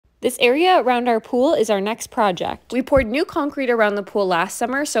This area around our pool is our next project. We poured new concrete around the pool last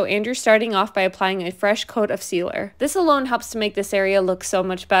summer, so Andrew's starting off by applying a fresh coat of sealer. This alone helps to make this area look so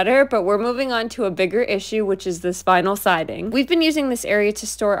much better, but we're moving on to a bigger issue, which is this vinyl siding. We've been using this area to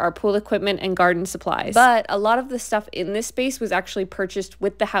store our pool equipment and garden supplies, but a lot of the stuff in this space was actually purchased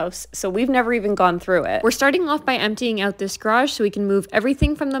with the house, so we've never even gone through it. We're starting off by emptying out this garage so we can move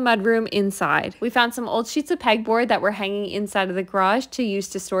everything from the mudroom inside. We found some old sheets of pegboard that were hanging inside of the garage to use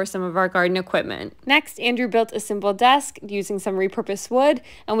to store some of our garden equipment. Next, Andrew built a simple desk using some repurposed wood,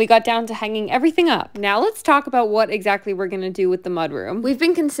 and we got down to hanging everything up. Now let's talk about what exactly we're going to do with the mudroom. We've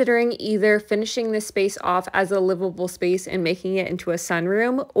been considering either finishing this space off as a livable space and making it into a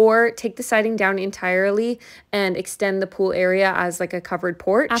sunroom, or take the siding down entirely and extend the pool area as like a covered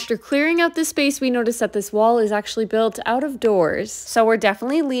porch. After clearing out this space, we noticed that this wall is actually built out of doors, so we're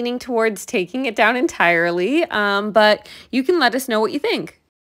definitely leaning towards taking it down entirely, but you can let us know what you think.